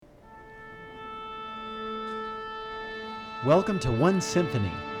Welcome to One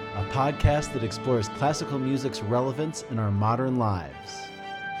Symphony, a podcast that explores classical music's relevance in our modern lives.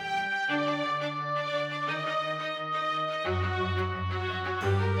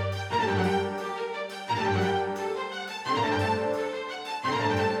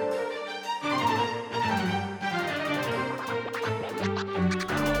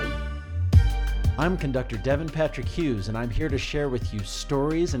 I'm conductor Devin Patrick Hughes, and I'm here to share with you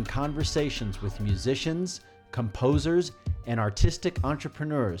stories and conversations with musicians, composers, and artistic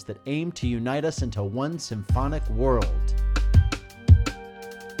entrepreneurs that aim to unite us into one symphonic world.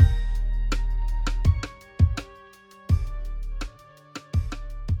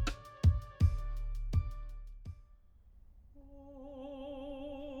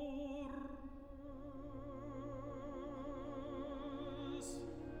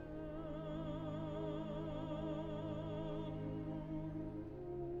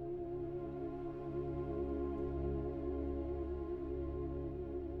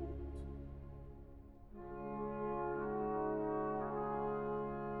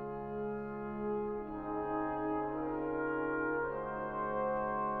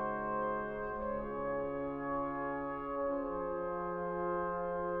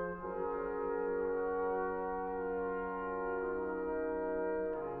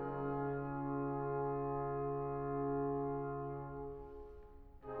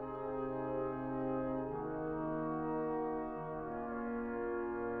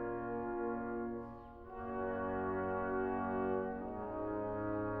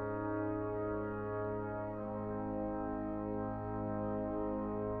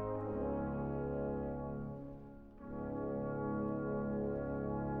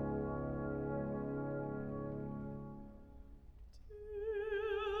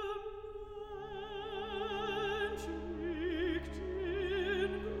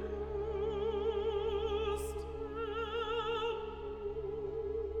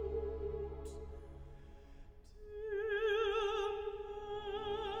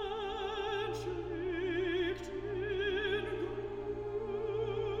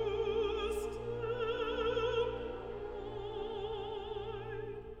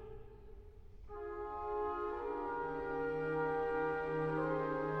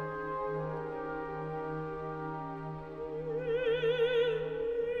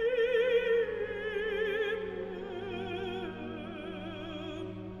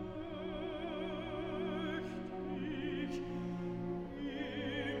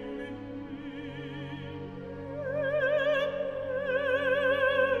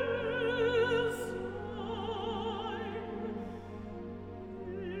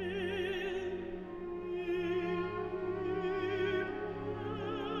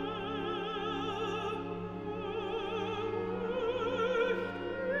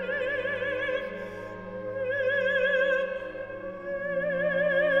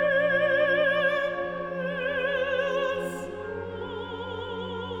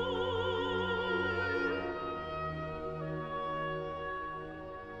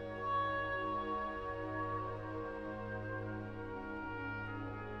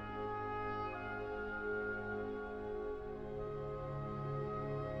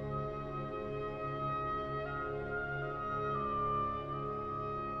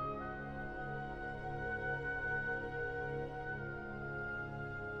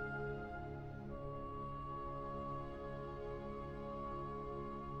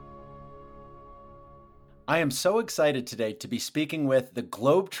 I am so excited today to be speaking with the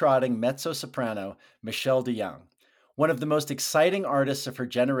globe-trotting mezzo-soprano, Michelle DeYoung. One of the most exciting artists of her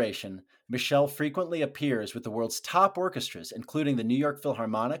generation, Michelle frequently appears with the world's top orchestras, including the New York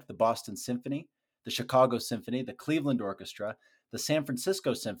Philharmonic, the Boston Symphony, the Chicago Symphony, the Cleveland Orchestra, the San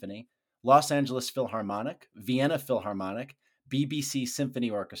Francisco Symphony, Los Angeles Philharmonic, Vienna Philharmonic, BBC Symphony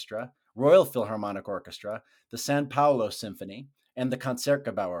Orchestra, Royal Philharmonic Orchestra, the San Paulo Symphony, and the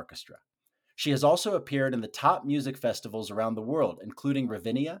Concertgebouw Orchestra. She has also appeared in the top music festivals around the world, including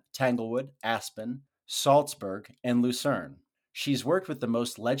Ravinia, Tanglewood, Aspen, Salzburg, and Lucerne. She's worked with the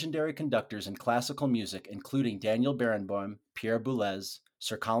most legendary conductors in classical music, including Daniel Barenboim, Pierre Boulez,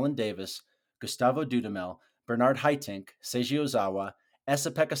 Sir Colin Davis, Gustavo Dudamel, Bernard Haitink, Seiji Ozawa,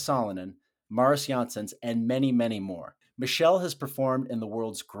 Esa-Pekka Salonen, Maurice Janssens, and many, many more. Michelle has performed in the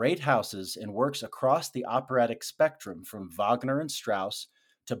world's great houses and works across the operatic spectrum from Wagner and Strauss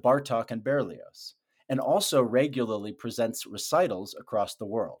to Bartók and Berlioz, and also regularly presents recitals across the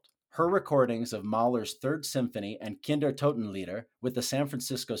world. Her recordings of Mahler's Third Symphony and Kindertotenlieder with the San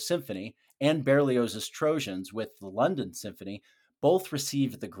Francisco Symphony and Berlioz's Trojans with the London Symphony both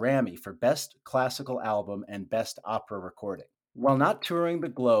received the Grammy for Best Classical Album and Best Opera Recording. While not touring the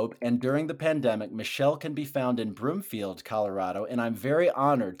globe and during the pandemic, Michelle can be found in Broomfield, Colorado, and I'm very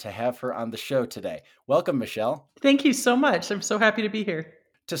honored to have her on the show today. Welcome, Michelle. Thank you so much. I'm so happy to be here.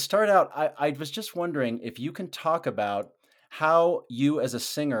 To start out, I was just wondering if you can talk about how you, as a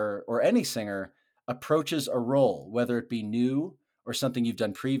singer or any singer, approaches a role, whether it be new or something you've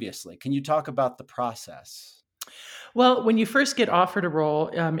done previously. Can you talk about the process? Well, when you first get offered a role,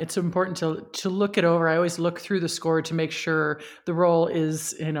 it's important to look it over. I always look through the score to make sure the role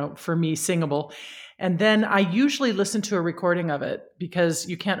is, for me, singable. And then I usually listen to a recording of it because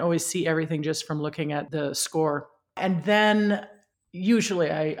you can't always see everything just from looking at the score. And then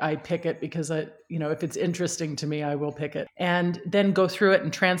usually I pick it because if it's interesting to me, I will pick it. And then go through it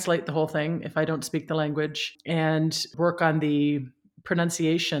and translate the whole thing if I don't speak the language and work on the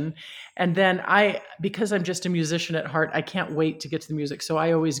pronunciation. And then because I'm just a musician at heart, I can't wait to get to the music. So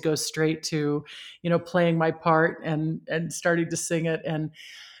I always go straight to, playing my part and starting to sing it.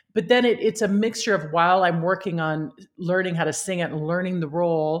 But then it's a mixture of, while I'm working on learning how to sing it and learning the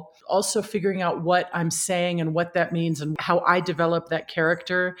role, also figuring out what I'm saying and what that means and how I develop that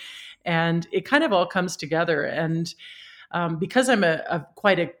character. And it kind of all comes together. And because I'm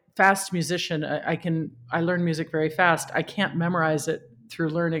quite a fast musician, I learn music very fast. I can't memorize it through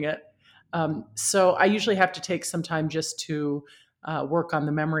learning it. So I usually have to take some time just to work on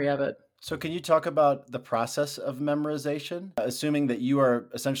the memory of it. So, can you talk about the process of memorization, assuming that you are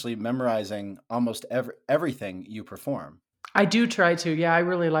essentially memorizing almost everything you perform? I do try to. Yeah, I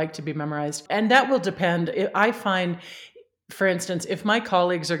really like to be memorized. And that will depend. I find, for instance, if my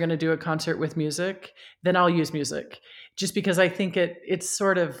colleagues are going to do a concert with music, then I'll use music just because I think it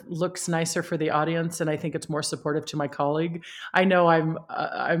sort of looks nicer for the audience, and I think it's more supportive to my colleague. I know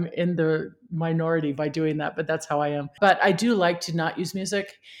I'm in the minority by doing that, but that's how I am. But I do like to not use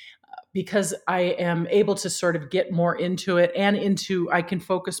music because I am able to sort of get more into it, and I can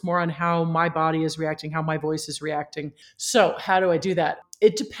focus more on how my body is reacting, how my voice is reacting. So, how do I do that?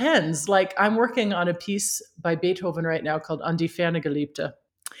 It depends. Like, I'm working on a piece by Beethoven right now called An die Ferne Geliebte.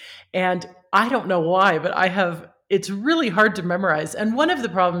 And I don't know why, but it's really hard to memorize. And one of the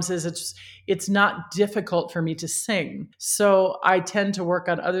problems is it's not difficult for me to sing. So I tend to work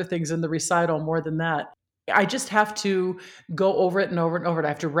on other things in the recital more than that. I just have to go over it and over and over it. I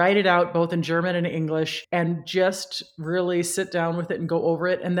have to write it out both in German and English and just really sit down with it and go over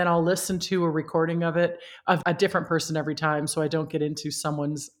it. And then I'll listen to a recording of it, of a different person every time, so I don't get into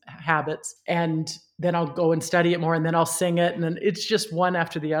someone's habits. And then I'll go and study it more, and then I'll sing it. And then it's just one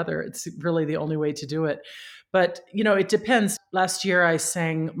after the other. It's really the only way to do it. But, it depends. Last year, I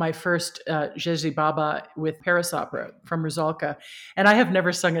sang my first Jerzy Baba with Paris Opera from Rusalka, and I have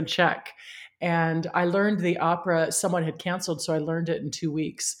never sung in Czech. And I learned the opera, someone had canceled, so I learned it in 2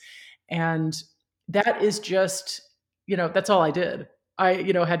 weeks. And that is just, that's all I did. I,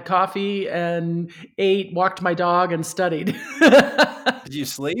 had coffee and ate, walked my dog, and studied. Did you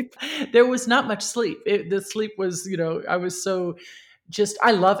sleep? There was not much sleep. The sleep was, I was so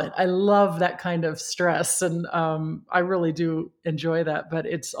I love it. I love that kind of stress. And I really do enjoy that. But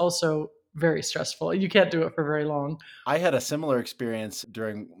it's also very stressful. You can't do it for very long. I had a similar experience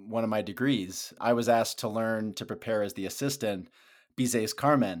during one of my degrees. I was asked to learn to prepare as the assistant Bizet's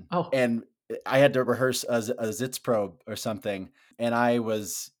Carmen, Oh, and I had to rehearse a Sitzprobe or something. And I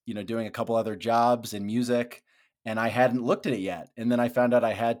was, doing a couple other jobs in music, and I hadn't looked at it yet. And then I found out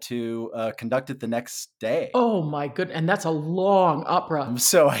I had to conduct it the next day. oh my goodness. And that's a long opera.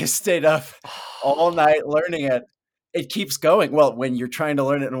 So I stayed up all night learning it. It keeps going. Well, when you're trying to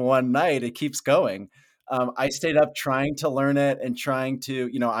learn it in one night, it keeps going. I stayed up trying to learn it and trying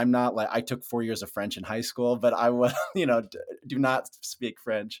to, I'm not like, I took 4 years of French in high school, but I was, do not speak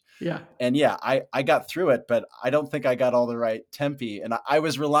French. Yeah. And yeah, I got through it, but I don't think I got all the right tempi. And I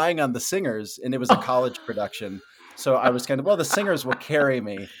was relying on the singers, and it was a college production. So I was kind of, well, the singers will carry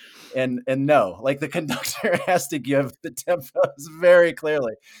me. And no, like, the conductor has to give the tempos very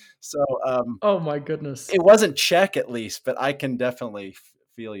clearly. So Oh my goodness. it wasn't Czech, at least, but I can definitely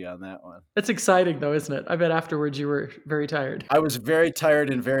feel you on that one. It's exciting though, isn't it? I bet afterwards you were very tired. I was very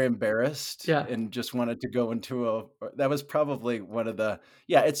tired and very embarrassed Yeah. and just wanted to go into that was probably one of the,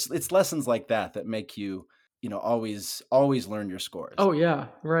 yeah, it's lessons like that that make you, always learn your scores. Oh yeah.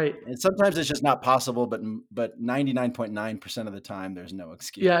 Right. And sometimes it's just not possible, but 99.9% of the time there's no Yeah,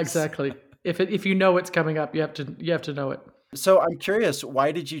 excuse. exactly. If you know what's coming up, you have to know it. So I'm curious,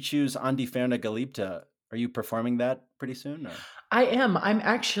 why did you choose An die Ferne Geliebte? Are you performing that pretty soon? Or? I am.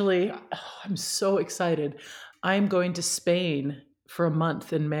 I'm so excited. I'm going to Spain for a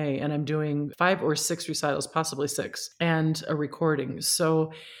month in May, and I'm doing 5 or 6 recitals, possibly 6, and a recording.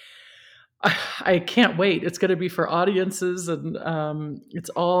 So I can't wait. It's going to be for audiences, and it's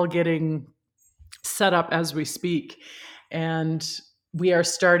all getting set up as we speak. And we are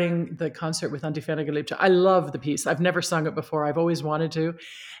starting the concert with Antiferne Geliebte. I love the piece. I've never sung it before. I've always wanted to.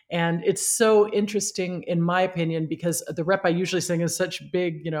 And it's so interesting, in my opinion, because the rep I usually sing is such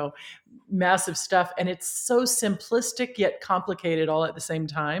big, massive stuff. And it's so simplistic yet complicated all at the same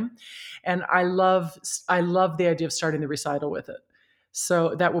time. And I love the idea of starting the recital with it.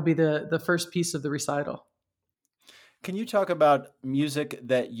 So that will be the first piece of the recital. Can you talk about music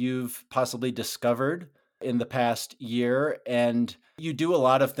that you've possibly discovered in the past year? And you do a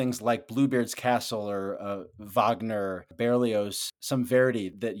lot of things like Bluebeard's Castle or Wagner, Berlioz, some Verdi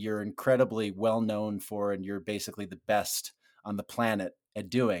that you're incredibly well known for, and you're basically the best on the planet at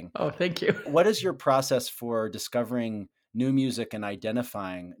doing. Oh, thank you. What is your process for discovering new music and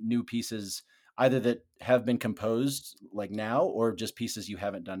identifying new pieces, either that have been composed like now or just pieces you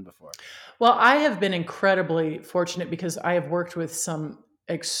haven't done before? Well, I have been incredibly fortunate because I have worked with some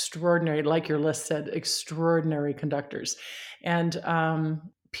extraordinary, like your list said, extraordinary conductors. And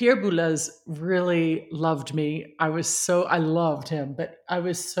Pierre Boulez really loved me. I loved him, but I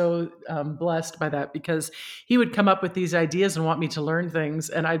was so blessed by that because he would come up with these ideas and want me to learn things.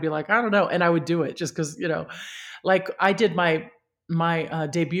 And I'd be like, I don't know. And I would do it just because, like I did my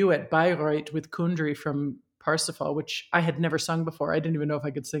debut at Bayreuth with Kundry from Parsifal, which I had never sung before. I didn't even know if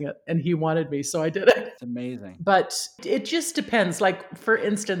I could sing it, and he wanted me, so I did it. It's amazing. But it just depends. Like, for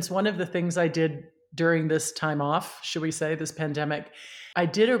instance, one of the things I did during this time off, should we say, this pandemic, I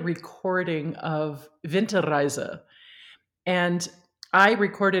did a recording of Winterreise, and I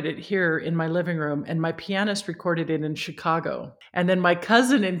recorded it here in my living room, and my pianist recorded it in Chicago. And then my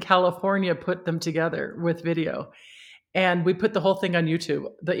cousin in California put them together with video. And we put the whole thing on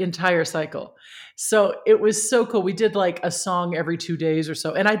YouTube, the entire cycle. So it was so cool. We did like a song every 2 days or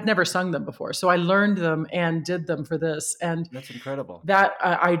so, and I'd never sung them before. So I learned them and did them for this. And That's incredible. that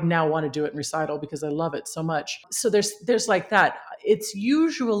I now want to do it in recital because I love it so much. So there's like that. It's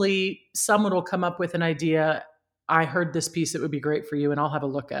usually someone will come up with an idea. I heard this piece, it would be great for you, and I'll have a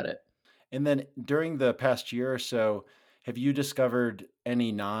look at it. And then during the past year or so, have you discovered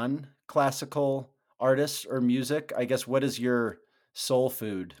any non-classical artists or music? I guess what is your soul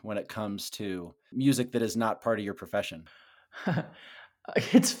food when it comes to music that is not part of your profession?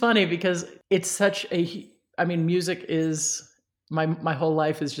 It's funny because it's such I mean, music is my whole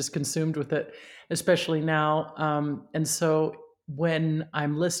life is just consumed with it, especially now. And so when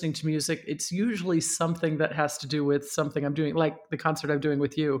I'm listening to music, it's usually something that has to do with something I'm doing, like the concert I'm doing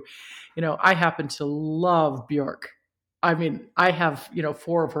with you. I happen to love Björk. I mean, I have,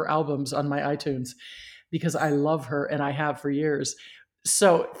 4 of her albums on my iTunes because I love her and I have for years.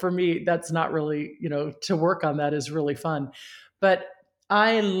 So for me, that's not really, to work on that is really fun. But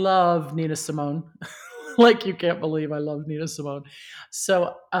I love Nina Simone. Like you can't believe I love Nina Simone.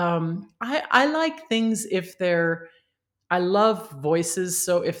 So I like things if they're I love voices.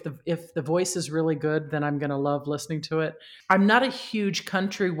 So if the voice is really good, then I'm gonna love listening to it. I'm not a huge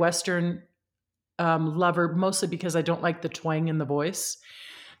country western lover, mostly because I don't like the twang in the voice.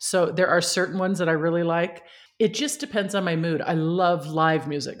 So there are certain ones that I really like. It just depends on my mood. I love live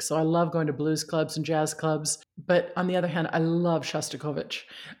music. So I love going to blues clubs and jazz clubs. But on the other hand, I love Shostakovich.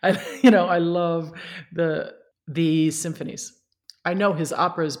 I love the symphonies. I know his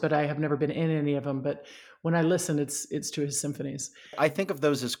operas, but I have never been in any of them. But when I listen, it's to his symphonies. I think of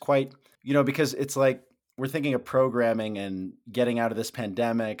those as quite, because it's like we're thinking of programming and getting out of this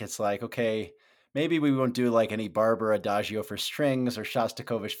pandemic. It's like, okay, maybe we won't do like any Barber Adagio for strings or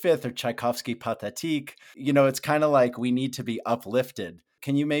Shostakovich Fifth or Tchaikovsky Pathetique. It's kind of like we need to be uplifted.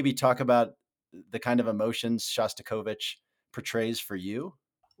 Can you maybe talk about the kind of emotions Shostakovich portrays for you?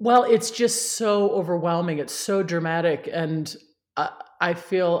 Well, it's just so overwhelming. It's so dramatic, and I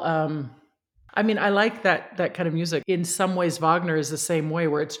feel. I mean, I like that kind of music. In some ways, Wagner is the same way,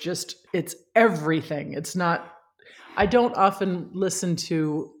 where it's everything. It's not. I don't often listen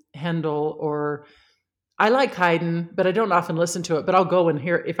to Handel, or I like Haydn, but I don't often listen to it. But I'll go and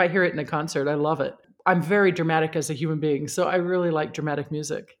hear. If I hear it in a concert, I love it. I'm very dramatic as a human being, so I really like dramatic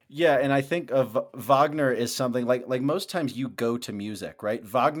music. Yeah, and I think of Wagner is something like most times you go to music, right?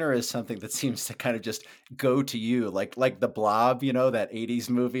 Wagner is something that seems to kind of just go to you, like The Blob, that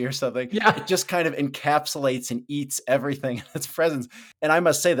 80s movie or something. Yeah. It just kind of encapsulates and eats everything in its presence. And I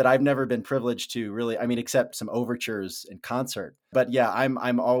must say that I've never been privileged to really, I mean, except some overtures in concert. But yeah,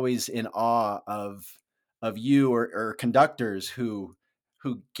 I'm always in awe of you or conductors who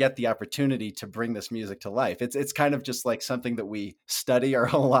get the opportunity to bring this music to life. It's kind of just like something that we study our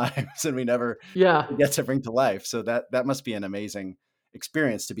whole lives and we never Yeah. get to bring to life. So that must be an amazing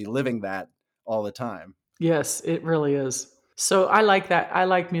experience to be living that all the time. Yes, it really is. So I like that. I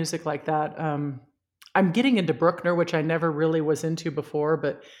like music like that. I'm getting into Bruckner, which I never really was into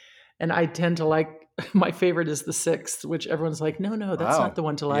before, and I tend to like my favorite is the Sixth, which everyone's like, no, no, that's not Wow. the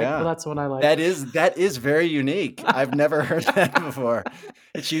one to like. Well, Yeah. that's the one I like. That is very unique. I've never heard that before.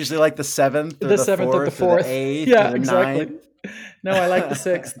 It's usually like the seventh or The the seventh or the fourth or the fourth. eighth or Yeah, the exactly. ninth. No, I like the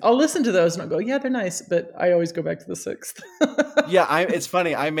Sixth. I'll listen to those and I'll go, yeah, they're nice, but I always go back to the Sixth. Yeah, it's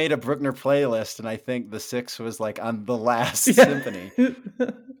funny. I made a Bruckner playlist, and I think the sixth was like on the last Yeah. symphony.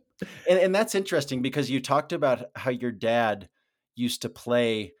 And that's interesting because you talked about how your dad used to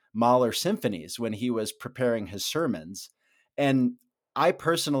play Mahler symphonies when he was preparing his sermons. And I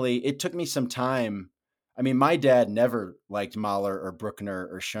personally, it took me some time. I mean, my dad never liked Mahler or Bruckner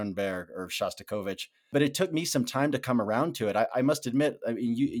or Schoenberg or Shostakovich, but it took me some time to come around to it. I must admit, I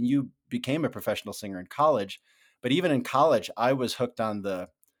mean, you became a professional singer in college, but even in college, I was hooked on the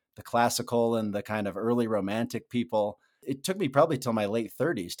classical and the kind of early romantic people. It took me probably till my late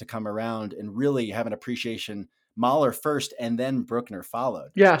 30s to come around and really have an appreciation. Mahler first, and then Bruckner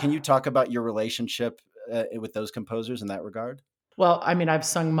followed. Yeah. Can you talk about your relationship with those composers in that regard? Well, I mean, I've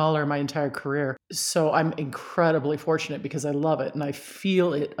sung Mahler my entire career. So I'm incredibly fortunate because I love it and I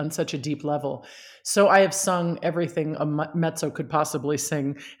feel it on such a deep level. So I have sung everything a mezzo could possibly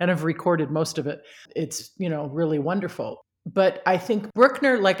sing and I've recorded most of it. It's, really wonderful. But I think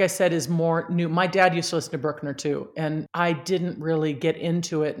Bruckner, like I said, is more new. My dad used to listen to Bruckner too. And I didn't really get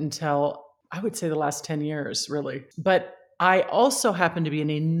into it until I would say the last 10 years, really. But I also happen to be an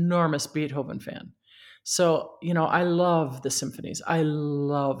enormous Beethoven fan. So, I love the symphonies. I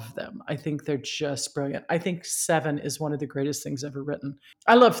love them. I think they're just brilliant. I think seven is one of the greatest things ever written.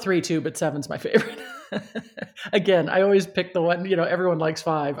 I love three too, but seven's my favorite. Again, I always pick the one, everyone likes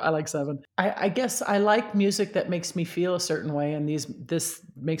five. I like seven. I guess I like music that makes me feel a certain way, and this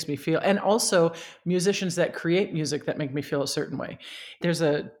makes me feel, and also musicians that create music that make me feel a certain way. There's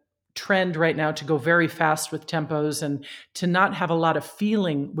a trend right now to go very fast with tempos and to not have a lot of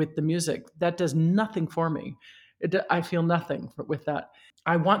feeling with the music. That does nothing for me. I feel nothing with that.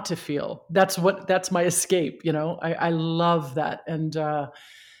 I want to feel. That's my escape. I love that, and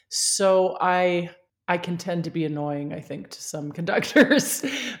so I can tend to be annoying, I think, to some conductors,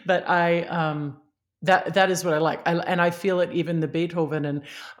 but that is what I like. And I feel it even the Beethoven, and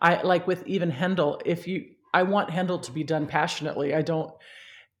I like with even Handel. I want Handel to be done passionately. I don't.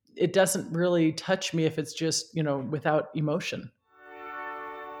 It doesn't really touch me if it's just, without emotion.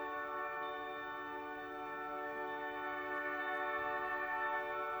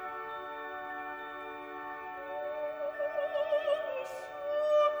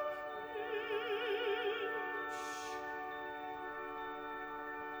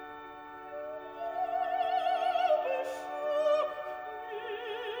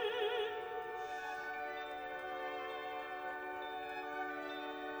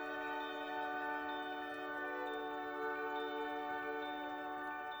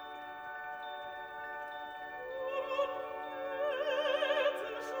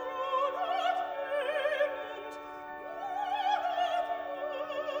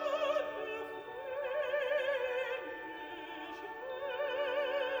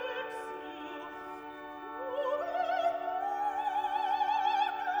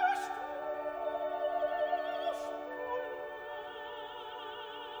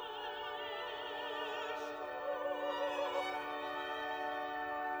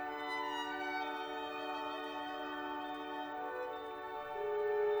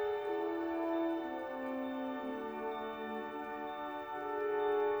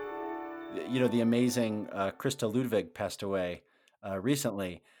 The amazing Krista Ludwig passed away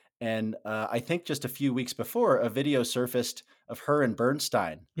recently. And I think just a few weeks before, a video surfaced of her and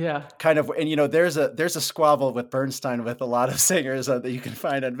Bernstein. Yeah. Kind of, and there's a squabble with Bernstein with a lot of singers that you can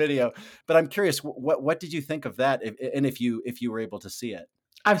find on video. But I'm curious, what did you think of that, and if you were able to see it?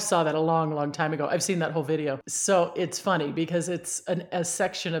 I saw that a long, long time ago. I've seen that whole video. So it's funny because it's a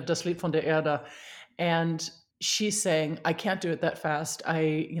section of Das Lied von der Erde, and she's saying, "I can't do it that fast.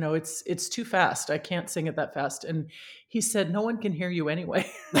 It's too fast. I can't sing it that fast." And he said, "No one can hear you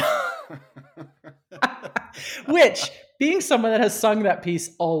anyway." Which, being someone that has sung that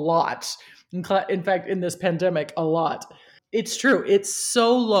piece a lot, in fact, in this pandemic, a lot, it's true. It's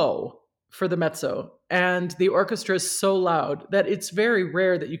so low for the mezzo, and the orchestra is so loud that it's very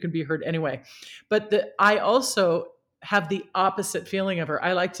rare that you can be heard anyway. But I also have the opposite feeling of her.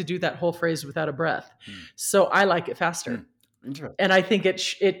 I like to do that whole phrase without a breath, so I like it faster. And I think it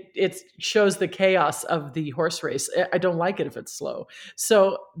shows the chaos of the horse race. I don't like it if it's slow.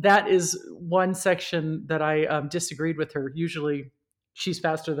 So that is one section that I disagreed with her. Usually she's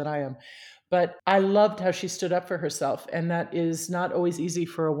faster than I am. But I loved how she stood up for herself. And that is not always easy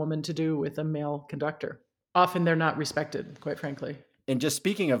for a woman to do with a male conductor. Often they're not respected, quite frankly. And just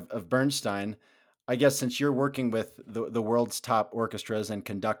speaking of Bernstein, I guess since you're working with the world's top orchestras and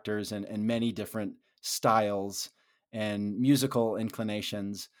conductors and many different styles and musical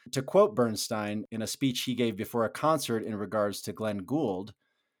inclinations, to quote Bernstein in a speech he gave before a concert in regards to Glenn Gould,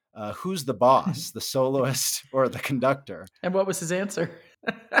 who's the boss, the soloist or the conductor? And what was his answer?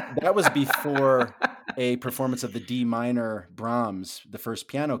 That was before a performance of the D minor Brahms, the first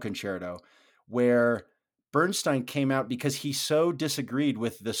piano concerto, where Bernstein came out because he so disagreed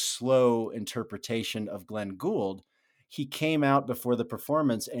with the slow interpretation of Glenn Gould. He came out before the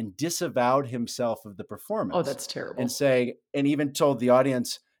performance and disavowed himself of the Oh, performance that's terrible. and even told the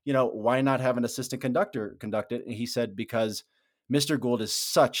audience, why not have an assistant conductor conduct it? And he said, because Mr. Gould is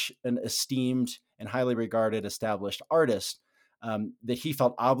such an esteemed and highly regarded established artist that he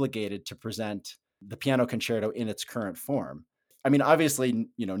felt obligated to present the piano concerto in its current form. I mean, obviously,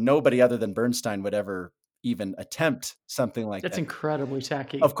 nobody other than Bernstein would ever even attempt something like That's that. incredibly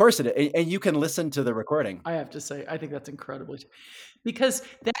tacky. Of course it is. And you can listen to the recording. I have to say, I think that's incredibly, because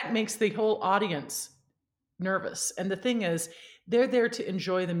that makes the whole audience nervous. And the thing is, they're there to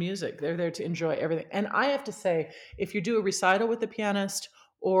enjoy the music. They're there to enjoy everything. And I have to say, if you do a recital with the pianist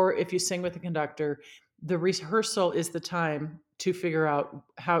or if you sing with the conductor, the rehearsal is the time to figure out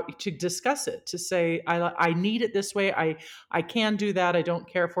how to discuss it, to say, I need it this way. I can do that. I don't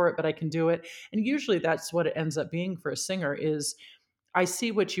care for it, but I can do it. And usually that's what it ends up being for a singer is, I see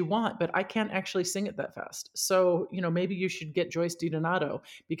what you want, but I can't actually sing it that fast. So, maybe you should get Joyce DiDonato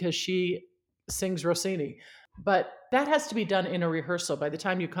because she sings Rossini. But that has to be done in a rehearsal. By the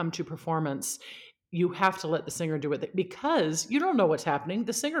time you come to performance, you have to let the singer do it because you don't know what's happening.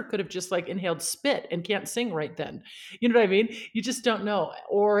 The singer could have just like inhaled spit and can't sing right then. You know what I mean? You just don't know.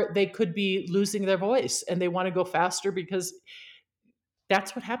 Or they could be losing their voice and they want to go faster because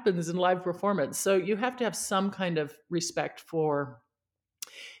that's what happens in live performance. So you have to have some kind of respect for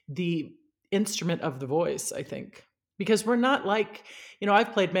the instrument of the voice, I think. Because we're not like,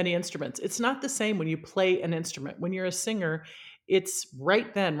 I've played many instruments. It's not the same when you play an instrument. When you're a singer, it's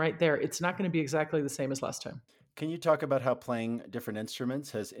right then, right there. It's not going to be exactly the same as last time. Can you talk about how playing different instruments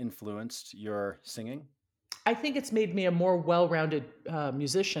has influenced your singing? I think it's made me a more well-rounded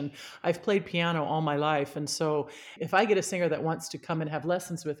musician. I've played piano all my life, and so if I get a singer that wants to come and have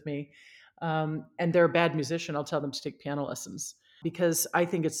lessons with me, and they're a bad musician, I'll tell them to take piano lessons because I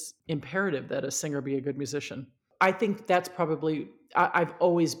think it's imperative that a singer be a good musician. I think that's probably I've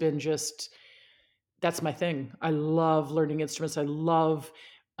always been that's my thing. I love learning instruments. I love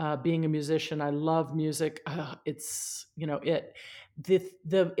being a musician. I love music. It's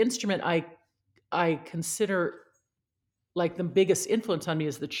the instrument I consider like the biggest influence on me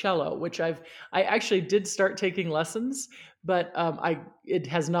is the cello, which I actually did start taking lessons, but it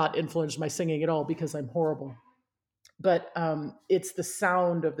has not influenced my singing at all because I'm horrible. But it's the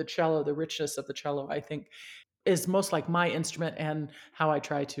sound of the cello, the richness of the cello, I think, is most like my instrument and how I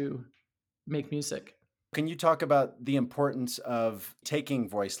try to make music. Can you talk about the importance of taking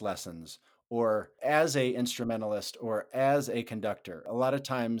voice lessons or as a instrumentalist or as a conductor? A lot of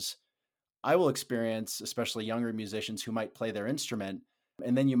times I will experience, especially younger musicians who might play their instrument,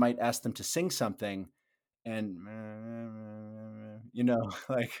 and then you might ask them to sing something and,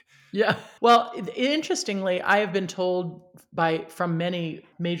 like, Yeah. Well, interestingly, I have been told from many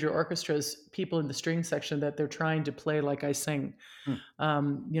major orchestras, people in the string section, that they're trying to play like I sing. hmm,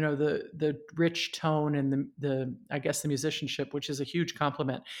 The rich tone and the I guess the musicianship, which is a huge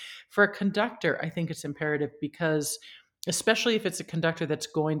compliment. For a conductor, I think it's imperative because, especially if it's a conductor that's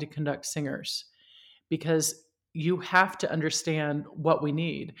going to conduct singers, because you have to understand what we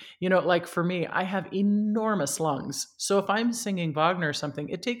need. Like for me, I have enormous lungs. So if I'm singing Wagner or something,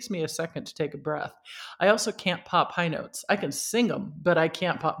 it takes me a second to take a breath. I also can't pop high notes. I can sing them, but I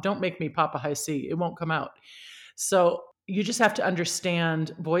can't pop. Don't make me pop a high C. It won't come out. So you just have to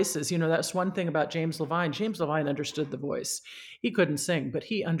understand voices. That's one thing about James Levine. James Levine understood the voice. He couldn't sing, but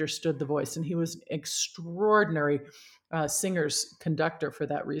he understood the voice, and he was an extraordinary singer's conductor for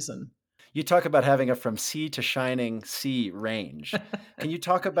that reason. you talk about having a from C to shining C range. Can you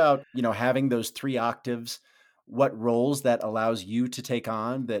talk about, having those 3 octaves, what roles that allows you to take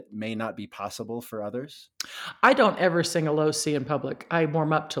on that may not be possible for others? I don't ever sing a low C in public. I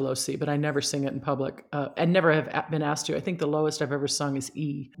warm up to low C, but I never sing it in public. And never have been asked to. I think the lowest I've ever sung is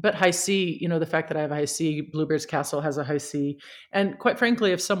E. But high C, the fact that I have a high C, Bluebeard's Castle has a high C. And quite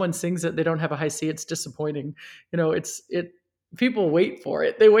frankly, if someone sings it, they don't have a high C, it's disappointing. It's people wait for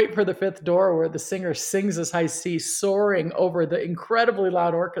it. They wait for the fifth door where the singer sings this high C soaring over the incredibly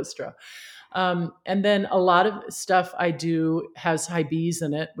loud orchestra. And then a lot of stuff I do has high Bs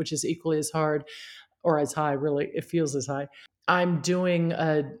in it, which is equally as hard or as high, really. It feels as high. I'm doing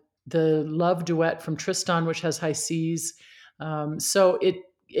the love duet from Tristan, which has high Cs. So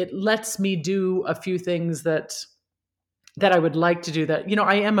it lets me do a few things that I would like to do. That, you know,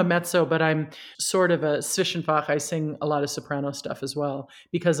 I am a mezzo, but I'm sort of a Zwischenfach. I sing a lot of soprano stuff as well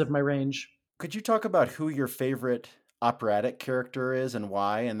because of my range. Could you talk about who your favorite operatic character is and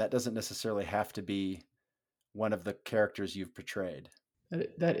why? And that doesn't necessarily have to be one of the characters you've portrayed.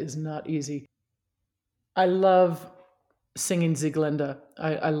 That is not easy. I love singing Sieglinde.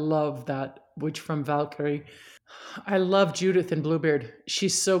 I love that, which from Valkyrie. I love Judith in Bluebeard.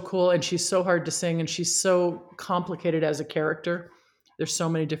 She's so cool and she's so hard to sing and she's so complicated as a character. There's so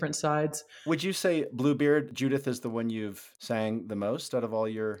many different sides. Would you say Bluebeard, Judith, is the one you've sang the most out of all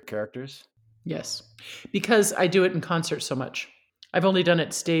your characters? Yes, because I do it in concert so much. I've only done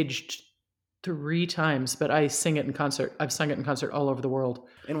it staged 3 times, but I sing it in concert. I've sung it in concert all over the world.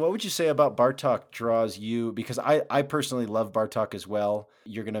 And what would you say about Bartók draws you? Because I personally love Bartók as well.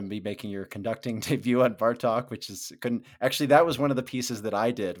 You're going to be making your conducting debut on Bartók, which is actually, that was one of the pieces that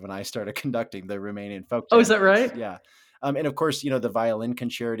I did when I started conducting the Romanian folk. Oh, is that right? Yeah. And of course, you know, the violin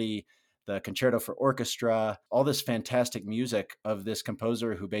concerti, the concerto for orchestra, all this fantastic music of this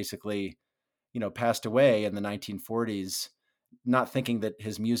composer who basically, you know, passed away in the 1940s, not thinking that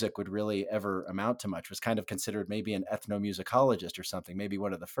his music would really ever amount to much, was kind of considered maybe an ethnomusicologist or something, maybe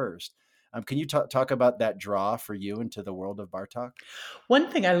one of the first. Can you talk about that draw for you into the world of Bartók?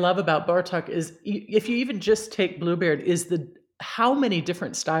 One thing I love about Bartók is, if you even just take Bluebeard, is how many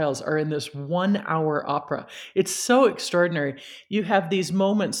different styles are in this 1 hour opera. It's so extraordinary. You have these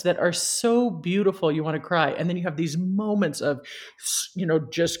moments that are so beautiful, you want to cry. And then you have these moments of, you know,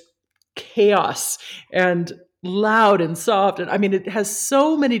 just chaos and loud and soft. And I mean, it has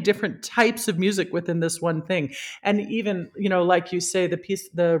so many different types of music within this one thing. And even, you know, like you say, the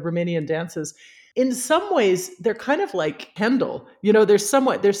Romanian dances, in some ways, they're kind of like Handel. You know, there's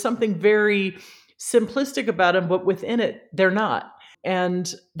something very simplistic about them, but within it, they're not.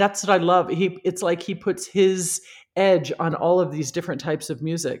 And that's what I love. It's like he puts his edge on all of these different types of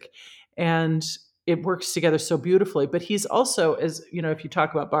music. And it works together so beautifully. But he's also, as you know, if you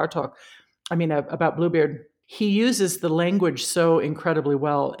talk about Bartók, I mean, about Bluebeard, he uses the language so incredibly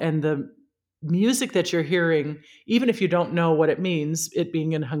well. And the music that you're hearing, even if you don't know what it means, it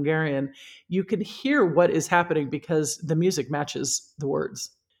being in Hungarian, you can hear what is happening because the music matches the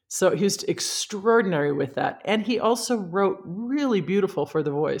words. So he was extraordinary with that. And he also wrote really beautiful for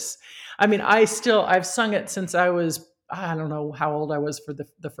the voice. I mean, I've sung it since I don't know how old I was for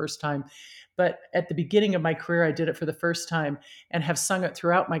the first time. But at the beginning of my career, I did it for the first time and have sung it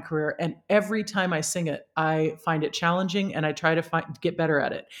throughout my career. And every time I sing it, I find it challenging and I try to get better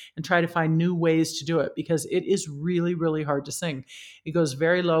at it and try to find new ways to do it because it is really, really hard to sing. It goes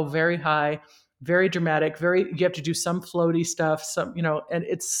very low, very high, very dramatic, you have to do some floaty stuff, and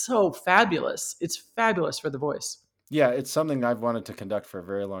it's so fabulous. It's fabulous for the voice. Yeah, it's something I've wanted to conduct for a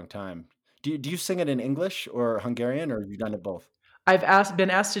very long time. Do you sing it in English or Hungarian, or have you done it both? I've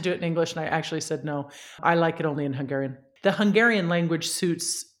been asked to do it in English, and I actually said no. I like it only in Hungarian. The Hungarian language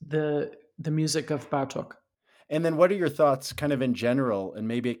suits the music of Bartók. And then what are your thoughts kind of in general, and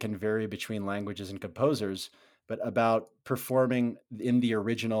maybe it can vary between languages and composers, but about performing in the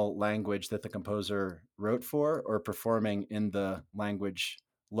original language that the composer wrote for, or performing in the language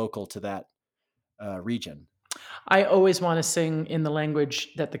local to that region? I always want to sing in the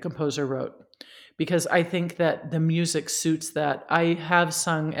language that the composer wrote because I think that the music suits that. I have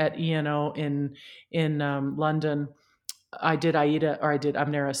sung at ENO in London. I did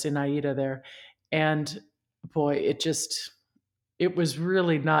Amneris in Aida there, and boy, it was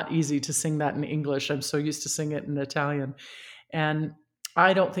really not easy to sing that in English. I'm so used to singing it in Italian, and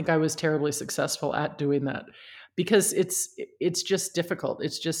I don't think I was terribly successful at doing that. Because it's just difficult.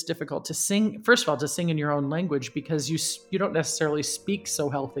 It's just difficult to sing. First of all, to sing in your own language because you don't necessarily speak so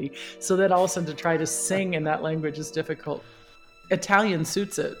healthy. So then all of a sudden to try to sing in that language is difficult. Italian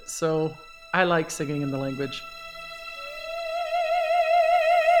suits it, so I like singing in the language.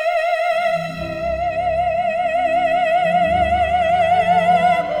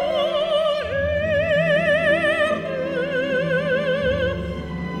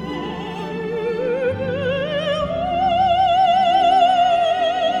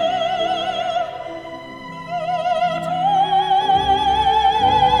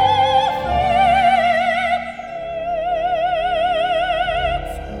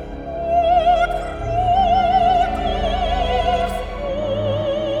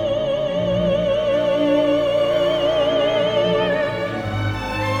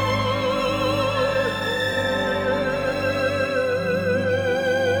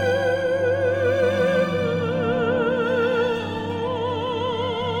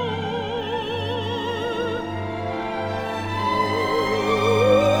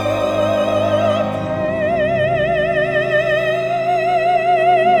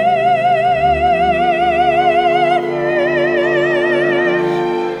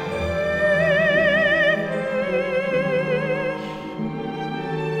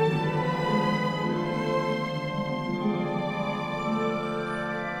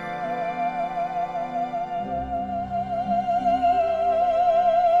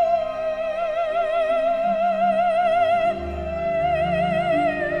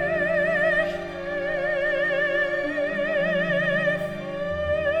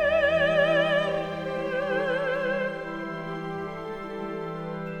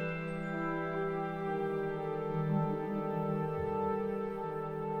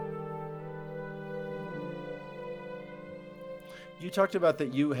 talked about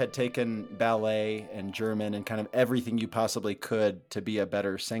that you had taken ballet and German and kind of everything you possibly could to be a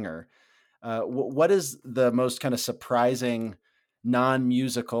better singer. What is the most kind of surprising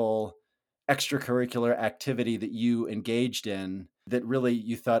non-musical extracurricular activity that you engaged in that really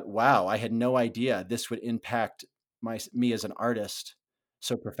you thought, wow, I had no idea this would impact me as an artist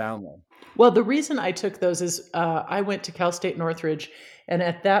so profoundly? Well, the reason I took those is I went to Cal State Northridge, and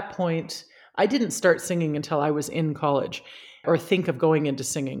at that point, I didn't start singing until I was in college or think of going into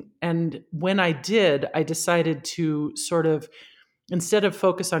singing. And when I did, I decided to sort of, instead of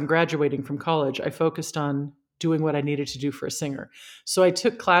focus on graduating from college, I focused on doing what I needed to do for a singer. So I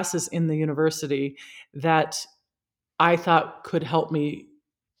took classes in the university that I thought could help me,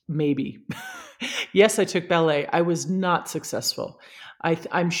 maybe. Yes, I took ballet. I was not successful.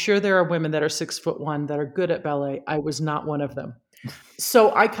 I'm sure there are women that are 6'1" that are good at ballet. I was not one of them.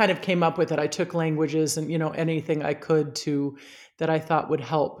 So I kind of came up with it. I took languages and, anything I could to that I thought would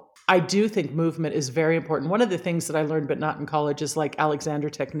help. I do think movement is very important. One of the things that I learned, but not in college, is like Alexander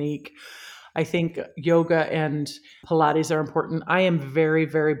technique. I think yoga and Pilates are important. I am very,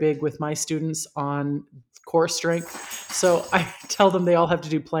 very big with my students on core strength. So I tell them they all have to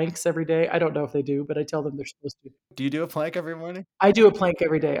do planks every day. I don't know if they do, but I tell them they're supposed to. Do you do a plank every morning? I do a plank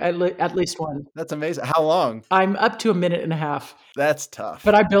every day, at least one. That's amazing. How long? I'm up to a minute and a half, That's tough.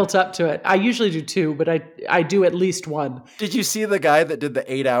 but I built up to it. I usually do two, but I do at least one. Did you see the guy that did the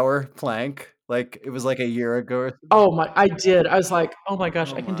 8-hour plank? Like it was like a year ago or something? Oh my, I did. I was like, oh my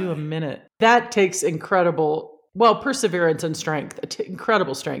gosh, Oh I can do a my. minute. That takes incredible, well, perseverance and strength,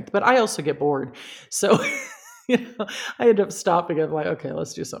 incredible strength, but I also get bored. So, I end up stopping. I'm like, okay,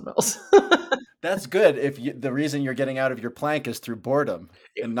 let's do something else. That's good if the reason you're getting out of your plank is through boredom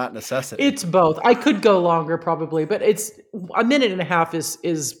and not necessity. It's both. I could go longer probably, but it's a minute and a half is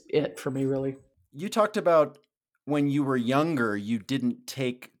it for me, really. You talked about when you were younger, you didn't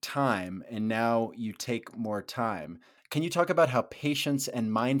take time, and now you take more time. Can you talk about how patience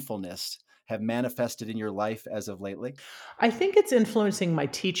and mindfulness have manifested in your life as of lately? I think it's influencing my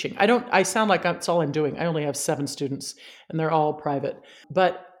teaching. I sound like that's all I'm doing. I only have 7 students and they're all private,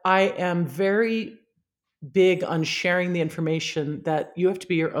 but I am very big on sharing the information that you have to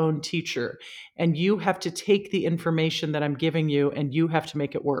be your own teacher and you have to take the information that I'm giving you and you have to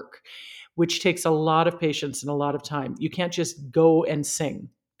make it work, which takes a lot of patience and a lot of time. You can't just go and sing.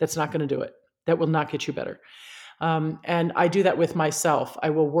 That's not going to do it. That will not get you better. And I do that with myself. I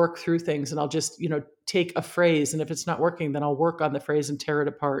will work through things and I'll just, take a phrase. And if it's not working, then I'll work on the phrase and tear it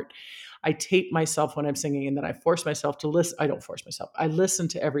apart. I tape myself when I'm singing and then I force myself to listen. I don't force myself. I listen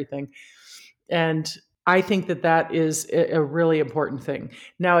to everything. And I think that is a really important thing.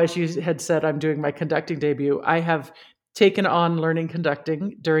 Now, as you had said, I'm doing my conducting debut. I have taken on learning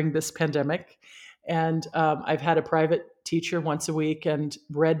conducting during this pandemic. And I've had a private teacher once a week and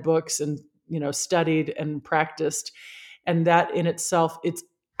read books and studied and practiced. And that in itself,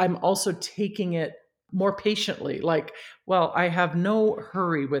 I'm also taking it more patiently. Like, well, I have no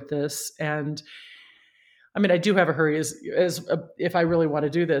hurry with this. And I mean, I do have a hurry if I really want to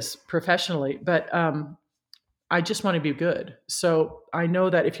do this professionally, but I just want to be good. So I know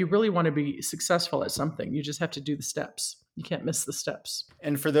that if you really want to be successful at something, you just have to do the steps. You can't miss the steps.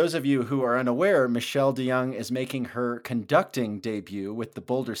 And for those of you who are unaware, Michelle DeYoung is making her conducting debut with the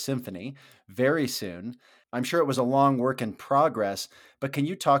Boulder Symphony very soon. I'm sure it was a long work in progress, but can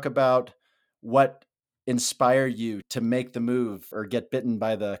you talk about what inspired you to make the move or get bitten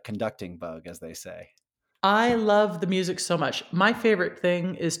by the conducting bug, as they say? I love the music so much. My favorite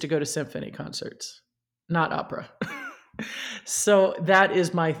thing is to go to symphony concerts, not opera. So that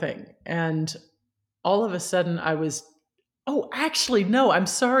is my thing. And all of a sudden actually, no, I'm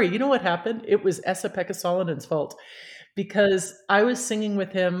sorry. You know what happened? It was Esa-Pekka Salonin's fault because I was singing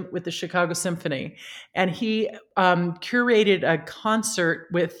with him with the Chicago Symphony and he curated a concert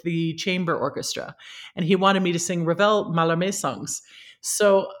with the chamber orchestra and he wanted me to sing Ravel Mallarmé songs.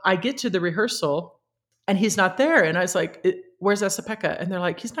 So I get to the rehearsal and he's not there. And I was like, where's Esa-Pekka? And they're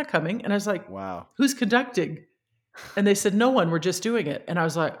like, he's not coming. And I was like, wow, who's conducting? And they said, no one, we're just doing it. And I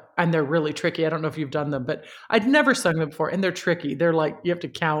was like, and they're really tricky. I don't know if you've done them, but I'd never sung them before. And they're tricky. They're like, you have to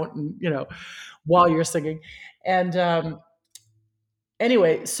count and, while you're singing. And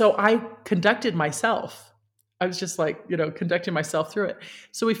anyway, so I conducted myself. I was just like, conducting myself through it.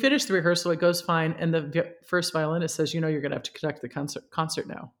 So we finished the rehearsal. It goes fine. And the first violinist says, you're going to have to conduct the concert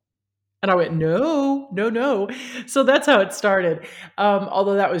now. And I went, no. So that's how it started.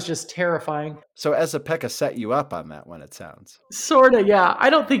 Although that was just terrifying. So Esa-Pekka set you up on that one, it sounds. Sort of, yeah.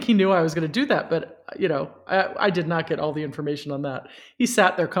 I don't think he knew I was going to do that, but, I did not get all the information on that. He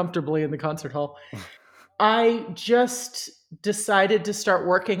sat there comfortably in the concert hall. I just decided to start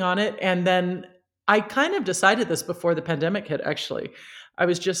working on it. And then I kind of decided this before the pandemic hit, actually. I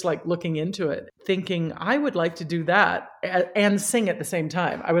was just like looking into it, thinking I would like to do that and sing at the same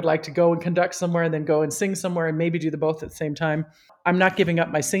time. I would like to go and conduct somewhere and then go and sing somewhere and maybe do the both at the same time. I'm not giving up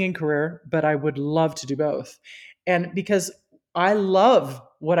my singing career, but I would love to do both. And because I love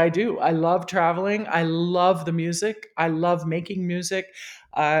what I do, I love traveling, I love the music, I love making music.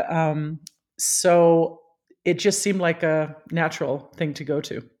 So it just seemed like a natural thing to go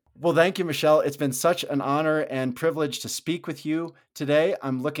to. Well, thank you, Michelle. It's been such an honor and privilege to speak with you today.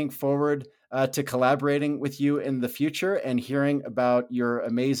 I'm looking forward to collaborating with you in the future and hearing about your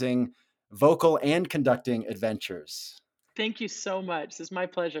amazing vocal and conducting adventures. Thank you so much. This is my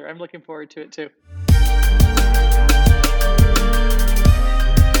pleasure. I'm looking forward to it too.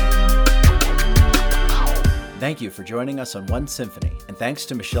 Thank you for joining us on One Symphony, and thanks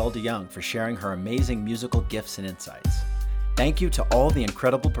to Michelle DeYoung for sharing her amazing musical gifts and insights. Thank you to all the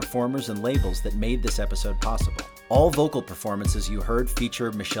incredible performers and labels that made this episode possible. All vocal performances you heard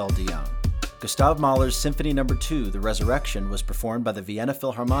feature Michelle DeYoung. Gustav Mahler's Symphony No. 2, The Resurrection, was performed by the Vienna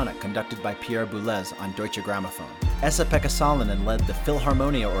Philharmonic, conducted by Pierre Boulez on Deutsche Grammophon. Esa-Pekka Salonen led the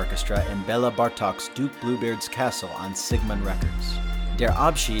Philharmonia Orchestra in Bela Bartok's Duke Bluebeard's Castle on Sigmund Records. Der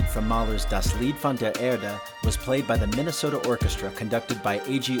Abschied from Mahler's Das Lied von der Erde was played by the Minnesota Orchestra, conducted by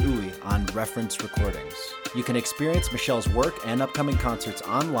A.G. Uwe on Reference Recordings. You can experience Michelle's work and upcoming concerts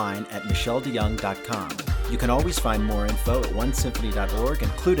online at michelledeyoung.com. You can always find more info at onesymphony.org,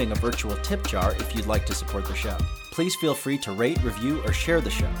 including a virtual tip jar if you'd like to support the show. Please feel free to rate, review, or share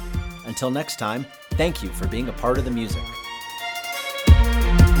the show. Until next time, thank you for being a part of the music.